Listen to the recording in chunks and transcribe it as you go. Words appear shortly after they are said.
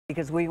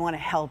because we want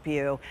to help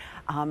you.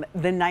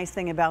 The nice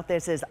thing about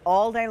this is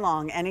all day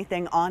long,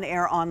 anything on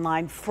air,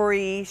 online,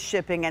 free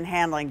shipping and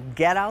handling.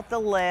 Get out the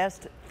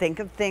list. Think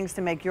of things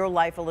to make your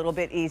life a little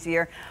bit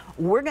easier.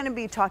 We're going to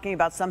be talking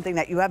about something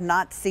that you have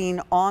not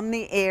seen on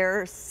the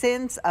air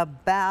since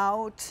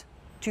about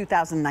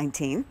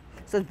 2019.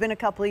 So it's been a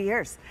couple of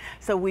years.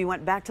 So we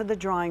went back to the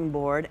drawing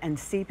board and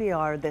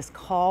CPR this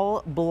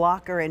call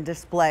blocker and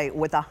display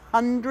with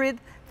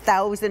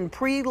 100,000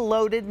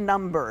 preloaded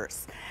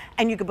numbers.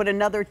 And you could put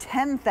another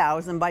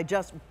 10,000 by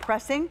just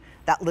pressing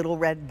that little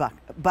red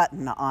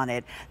button on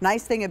it.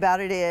 Nice thing about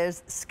it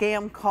is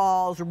scam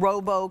calls,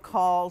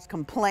 robocalls,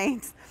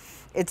 complaints.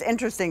 It's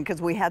interesting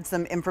because we had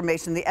some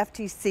information. The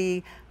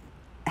FTC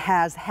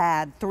has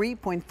had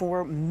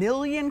 3.4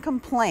 million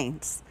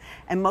complaints,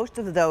 and most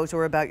of those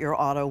were about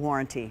your auto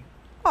warranty.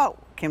 Oh,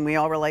 can we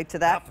all relate to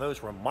that? Half of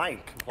those were mine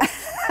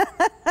complaints.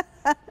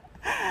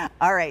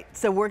 All right,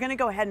 so we're going to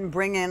go ahead and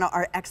bring in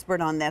our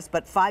expert on this,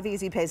 but 5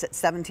 Easy Pays at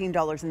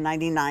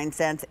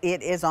 $17.99.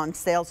 It is on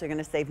sale, so you're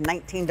going to save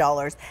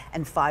 $19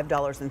 and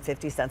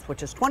 $5.50,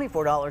 which is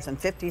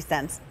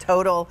 $24.50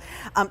 total.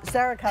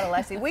 Sarah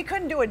Catalesi, we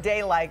couldn't do a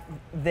day like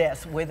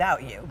this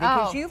without you,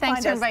 because you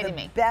find us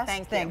the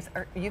best things.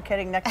 Are you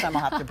kidding? Next time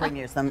I'll have to bring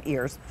you some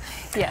ears.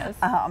 Yes.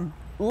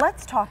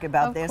 Let's talk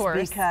about this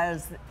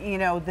because, you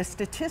know, the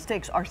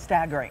statistics are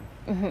staggering.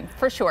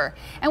 For sure.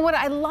 And what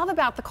I love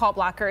about the call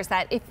blocker is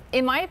that,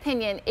 in my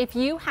opinion, if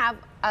you have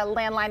a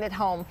landline at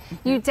home,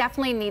 you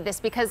definitely need this,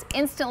 because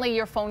instantly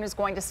your phone is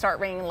going to start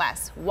ringing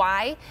less.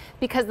 Why?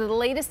 Because the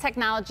latest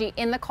technology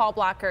in the call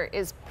blocker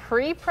is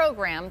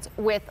pre-programmed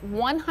with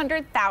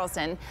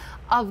 100,000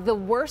 of the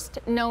worst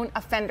known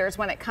offenders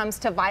when it comes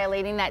to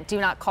violating that do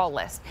not call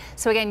list.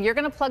 So again, you're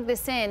going to plug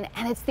this in,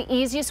 and it's the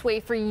easiest way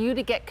for you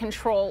to get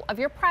control of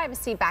your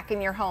privacy back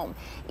in your home.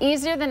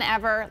 Easier than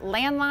ever.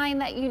 Landline,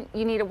 that you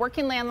need a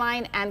working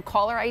landline and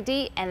caller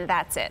ID, and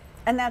that's it.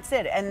 And that's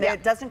it. And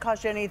it doesn't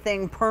cost you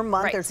anything per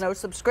month. There's no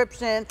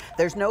subscription.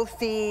 There's no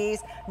fees,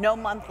 no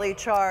monthly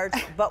charge.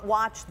 But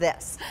watch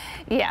this.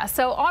 Yeah,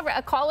 so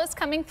a call is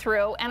coming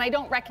through, and I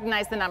don't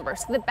recognize the number.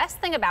 So the best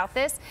thing about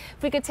this,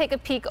 if we could take a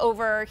peek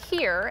over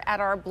here at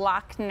our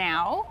block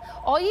now,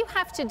 all you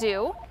have to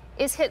do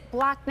is hit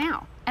block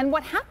now. And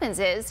what happens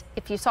is,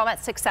 if you saw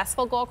that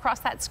successful go across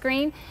that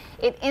screen,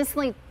 it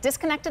instantly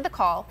disconnected the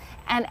call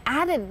and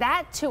added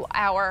that to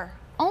our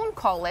own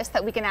call list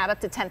that we can add up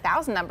to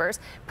 10,000 numbers,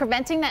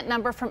 preventing that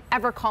number from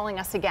ever calling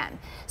us again.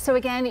 So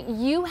again,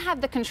 you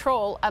have the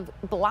control of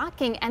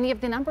blocking any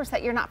of the numbers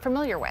that you're not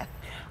familiar with.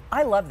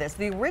 I love this.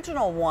 The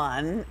original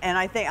one, and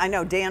I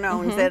know Dan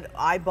owns it.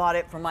 I bought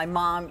it for my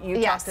mom.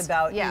 You talked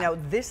about, you know,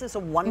 this is a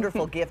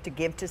wonderful gift to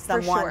give to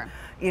someone. For sure.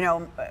 You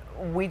know,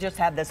 we just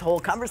had this whole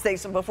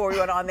conversation before we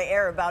went on the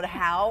air about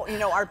how, you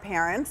know, our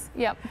parents.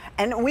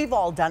 And we've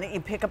all done it.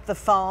 You pick up the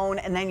phone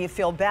and then you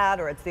feel bad,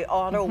 or it's the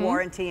auto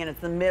warranty and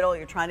it's the middle.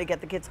 You're trying to get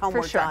the kids'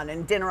 homework done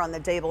and dinner on the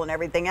table and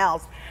everything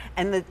else,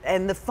 and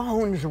the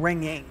phone's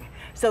ringing.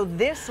 So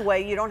this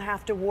way you don't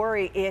have to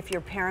worry if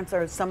your parents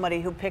are somebody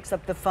who picks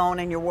up the phone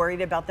and you're worried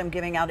about them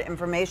giving out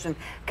information.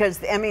 Because,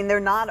 I mean, they're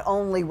not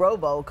only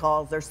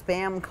robocalls, they're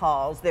spam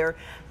calls. They're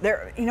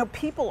you know,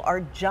 people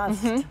are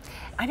just,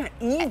 I don't know,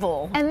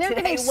 evil and they're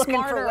today, getting looking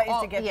smarter for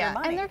ways to get their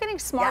money. And they're getting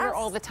smarter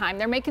all the time.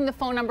 They're making the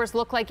phone numbers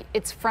look like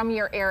it's from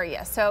your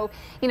area. So,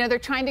 you know, they're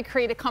trying to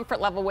create a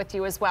comfort level with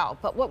you as well.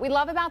 But what we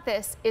love about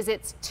this is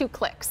it's 2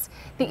 clicks.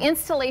 The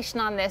installation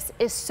on this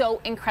is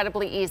so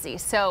incredibly easy.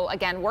 So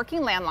again,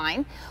 working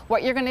landline,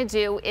 what you're going to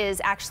do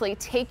is actually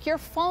take your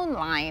phone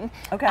line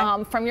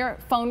from your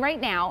phone right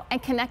now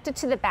and connect it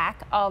to the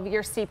back of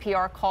your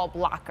CPR call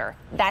blocker.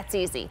 That's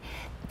easy.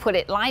 Put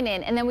it line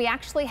in, and then we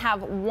actually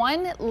have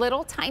one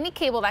little tiny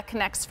cable that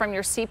connects from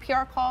your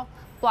CPR call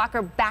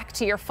blocker back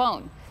to your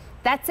phone.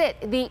 That's it.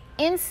 The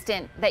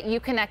instant that you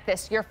connect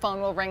this, your phone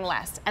will ring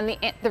less. And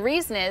the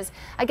reason is,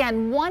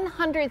 again,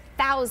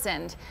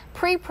 100,000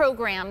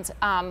 pre-programmed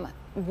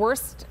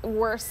worst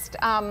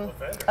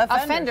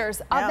offenders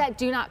of that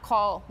do not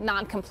call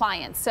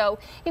non-compliance. So,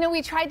 you know,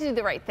 we try to do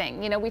the right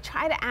thing. You know, we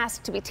try to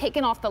ask to be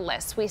taken off the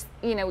list. We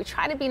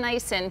try to be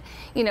nice and,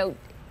 you know,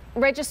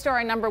 register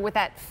our number with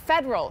that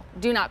federal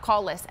do not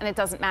call list, and it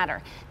doesn't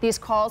matter. These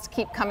calls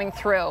keep coming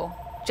through.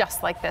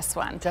 Just like this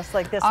one. Just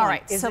like this one. All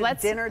right, is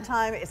it dinner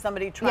time? Is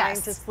somebody trying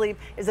to sleep?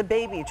 Is a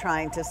baby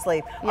trying to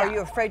sleep? Are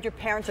you afraid your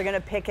parents are going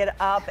to pick it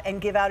up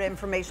and give out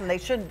information they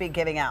shouldn't be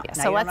giving out?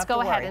 So let's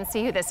go ahead and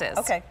see who this is.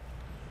 Okay.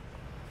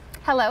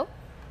 Hello.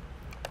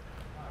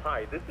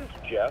 Hi, this is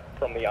Jeff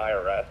from the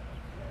IRS.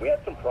 We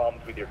had some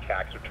problems with your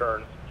tax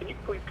returns. Can you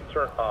please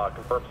confirm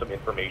some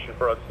information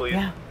for us, please?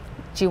 Yeah.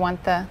 Do you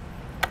want the...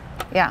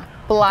 Yeah.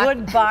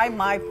 Goodbye,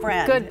 my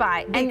friend.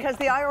 Goodbye. Because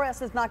the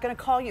IRS is not going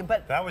to call you.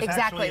 But that was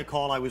actually a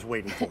call I was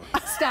waiting for.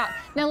 Stop.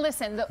 Now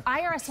listen, the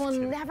IRS will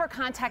never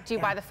contact you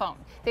by the phone.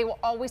 They will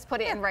always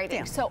put it in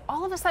writing. So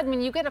all of a sudden,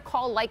 when you get a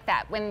call like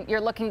that, when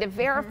you're looking to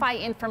verify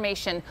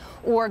information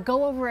or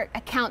go over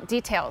account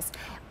details,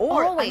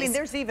 or always, I mean,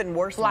 there's even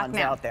worse ones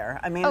out there.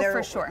 I mean,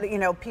 for sure. You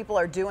know, people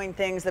are doing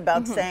things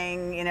about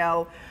saying, you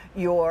know,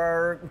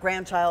 your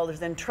grandchild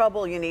is in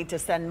trouble, you need to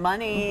send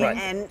money,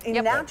 and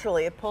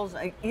naturally it pulls,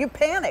 you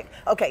panic.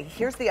 Okay,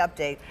 here's the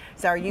update.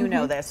 Sarah, you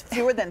know this.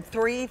 Fewer than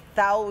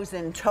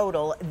 3,000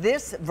 total.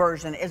 This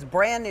version is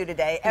brand new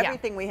today.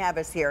 Everything we have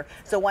is here.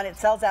 So when it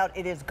sells out,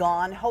 it is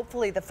gone.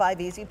 Hopefully the 5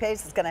 Easy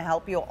Pays is going to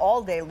help you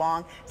all day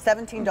long.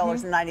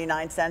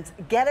 $17.99.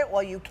 Get it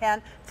while you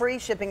can. Free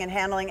shipping and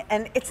handling,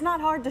 and it's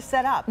not hard to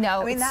set up.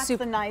 No, I mean, that's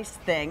the nice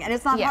thing, and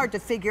it's not hard to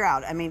figure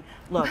out. I mean,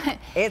 look,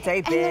 it's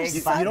a big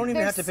You don't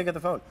even have to pick up the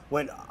phone.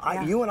 When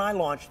you and I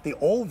launched the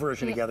old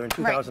version together in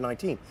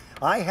 2019,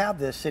 I have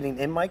this sitting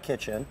in my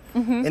kitchen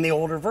in the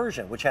older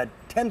version, which had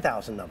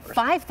 10,000 numbers.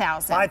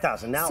 5,000.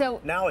 5,000.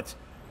 Now it's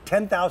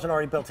 10,000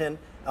 already built in.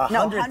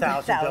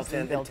 100,000 built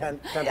in, and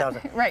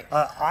 10,000. Right.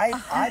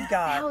 I've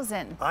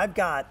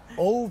got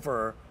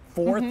over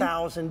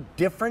 4,000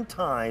 different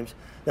times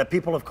that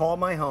people have called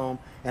my home,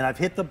 and I've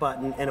hit the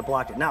button and it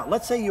blocked it. Now,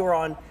 let's say you're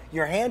on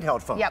your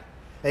handheld phone,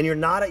 and you're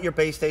not at your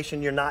base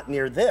station, you're not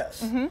near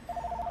this.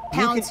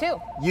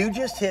 #2. You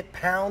just hit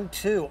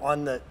 #2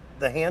 on the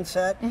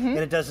handset, and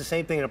it does the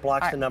same thing, and it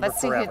blocks the number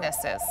forever.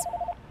 Let's see who this is.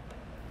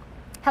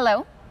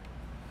 Hello.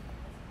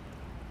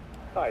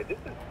 Hi, this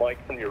is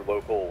Mike from your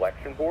local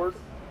election board.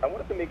 I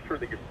wanted to make sure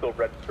that you're still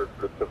registered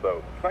to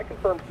vote. Can I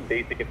confirm some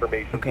basic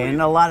information? Okay, and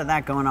a lot of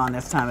that going on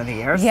this time of the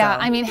year. Yeah,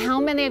 so. I mean,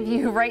 how many of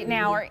you right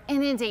now are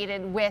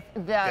inundated with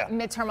the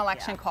midterm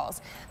election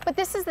calls? But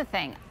this is the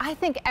thing. I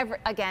think,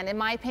 again, in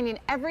my opinion,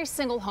 every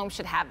single home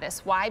should have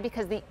this. Why?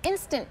 Because the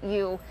instant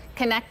you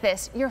connect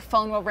this, your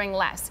phone will ring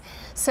less.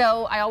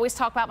 So I always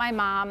talk about my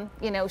mom.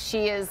 You know,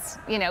 she is,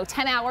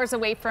 10 hours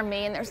away from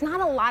me, and there's not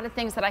a lot of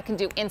things that I can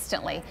do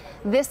instantly.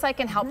 This I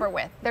can help her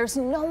with. There's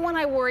no one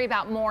I worry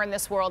about more in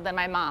this world than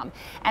my mom.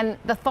 And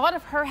the thought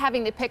of her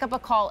having to pick up a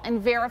call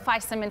and verify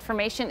some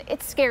information,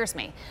 it scares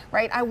me,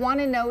 right? I want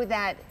to know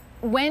that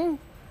when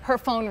her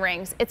phone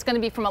rings, it's going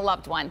to be from a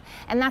loved one.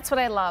 And that's what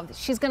I love.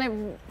 She's going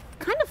to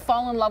kind of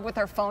fall in love with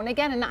her phone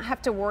again and not have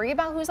to worry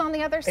about who's on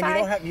the other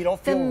side. You don't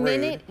feel rude. The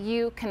minute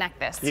you connect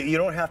this. You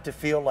don't have to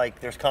feel like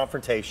there's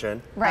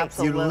confrontation. Right.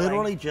 Absolutely. You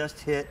literally just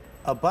hit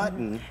a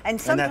button, and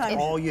that's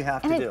all you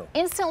have to do. It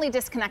instantly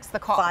disconnects the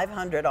call.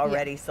 500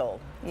 already sold.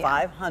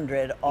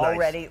 500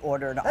 already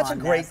ordered on this. That's a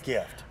great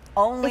gift.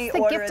 Only It's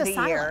the order gift of of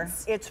the year.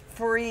 silence. It's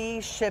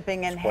free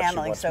shipping and It's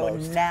handling. what's So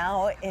most.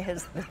 now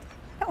is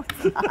no,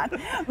 it's not.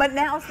 But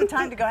now is the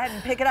time to go ahead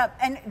and pick it up.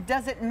 And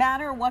does it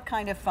matter what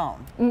kind of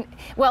phone?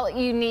 Well,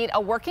 you need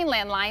a working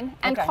landline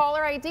and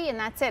caller ID, and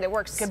that's it. It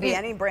works. Could be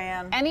any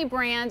brand. Any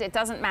brand, it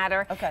doesn't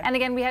matter. Okay. And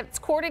again, it's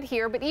corded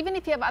here, but even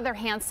if you have other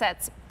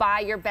handsets by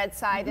your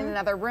bedside in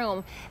another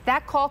room,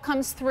 that call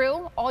comes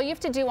through. All you have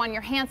to do on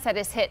your handset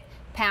is hit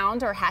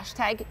pound or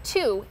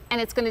 #2, and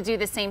it's going to do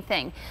the same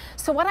thing.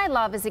 So what I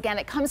love is, again,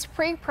 it comes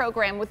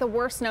pre-programmed with the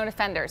worst known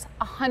offenders,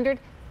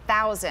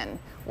 100,000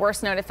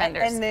 worst known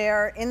offenders. And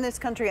they're in this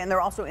country, and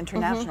they're also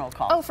international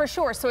calls. Oh, for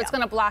sure. So it's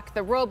going to block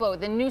the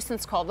the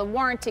nuisance call, the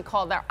warranty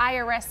call, the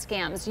IRS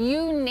scams,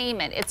 you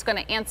name it. It's going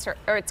to answer,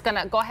 or it's going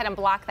to go ahead and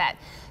block that.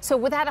 So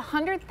with that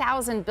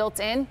 100,000 built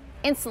in,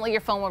 instantly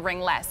your phone will ring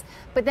less.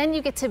 But then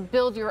you get to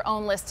build your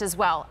own list as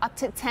well, up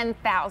to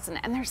 10,000.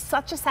 And there's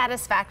such a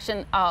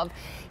satisfaction of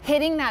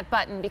hitting that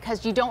button,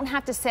 because you don't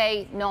have to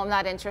say, no, I'm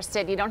not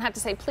interested. You don't have to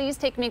say, please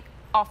take me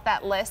off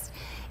that list.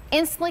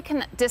 Instantly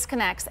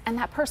disconnects, and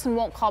that person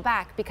won't call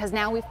back, because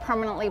now we've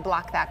permanently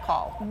blocked that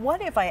call.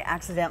 What if I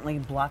accidentally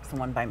block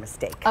someone by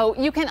mistake? Oh,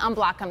 you can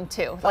unblock them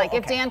too. Like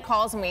if Dan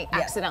calls and we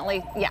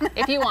accidentally,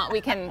 if you want,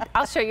 we can,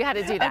 I'll show you how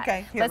to do that.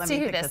 Okay, here, let's see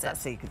who this is.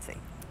 So you can see.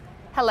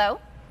 Hello?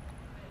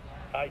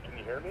 Hi, can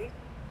you hear me?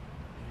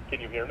 Can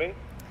you hear me?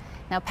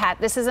 Now, Pat,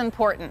 this is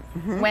important.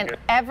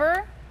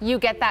 Whenever you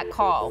get that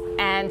call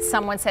and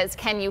someone says,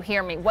 can you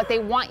hear me? What they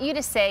want you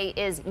to say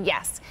is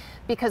yes,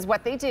 because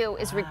what they do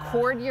is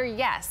record your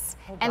yes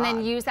and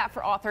then use that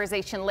for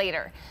authorization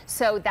later.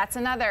 So that's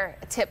another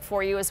tip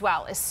for you as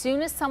well. As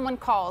soon as someone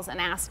calls and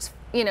asks,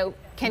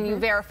 can you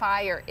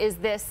verify, or is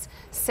this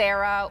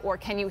Sarah, or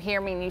can you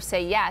hear me, and you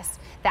say yes,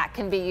 that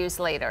can be used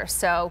later.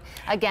 So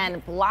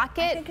again, block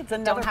it. I think it's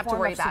another don't have form to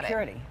worry of about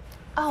security. it.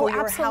 For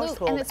your absolutely.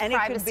 household, and it's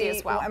privacy it could be,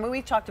 as well. I mean,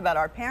 we talked about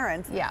our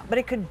parents, but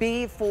it could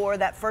be for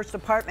that first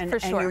apartment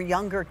and your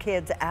younger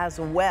kids as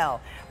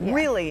well.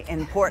 Really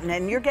important,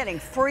 and you're getting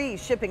free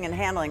shipping and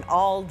handling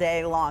all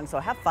day long, so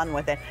have fun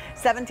with it.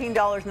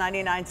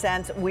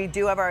 $17.99. We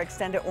do have our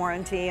extended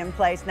warranty in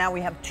place. Now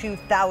we have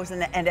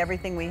 2,000, and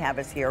everything we have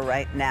is here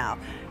right now.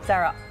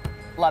 Sarah,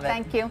 love it.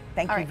 Thank you.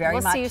 Thank you very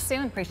much. We'll see you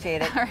soon.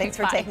 Appreciate it. All right, Thanks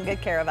for taking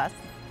good care of us.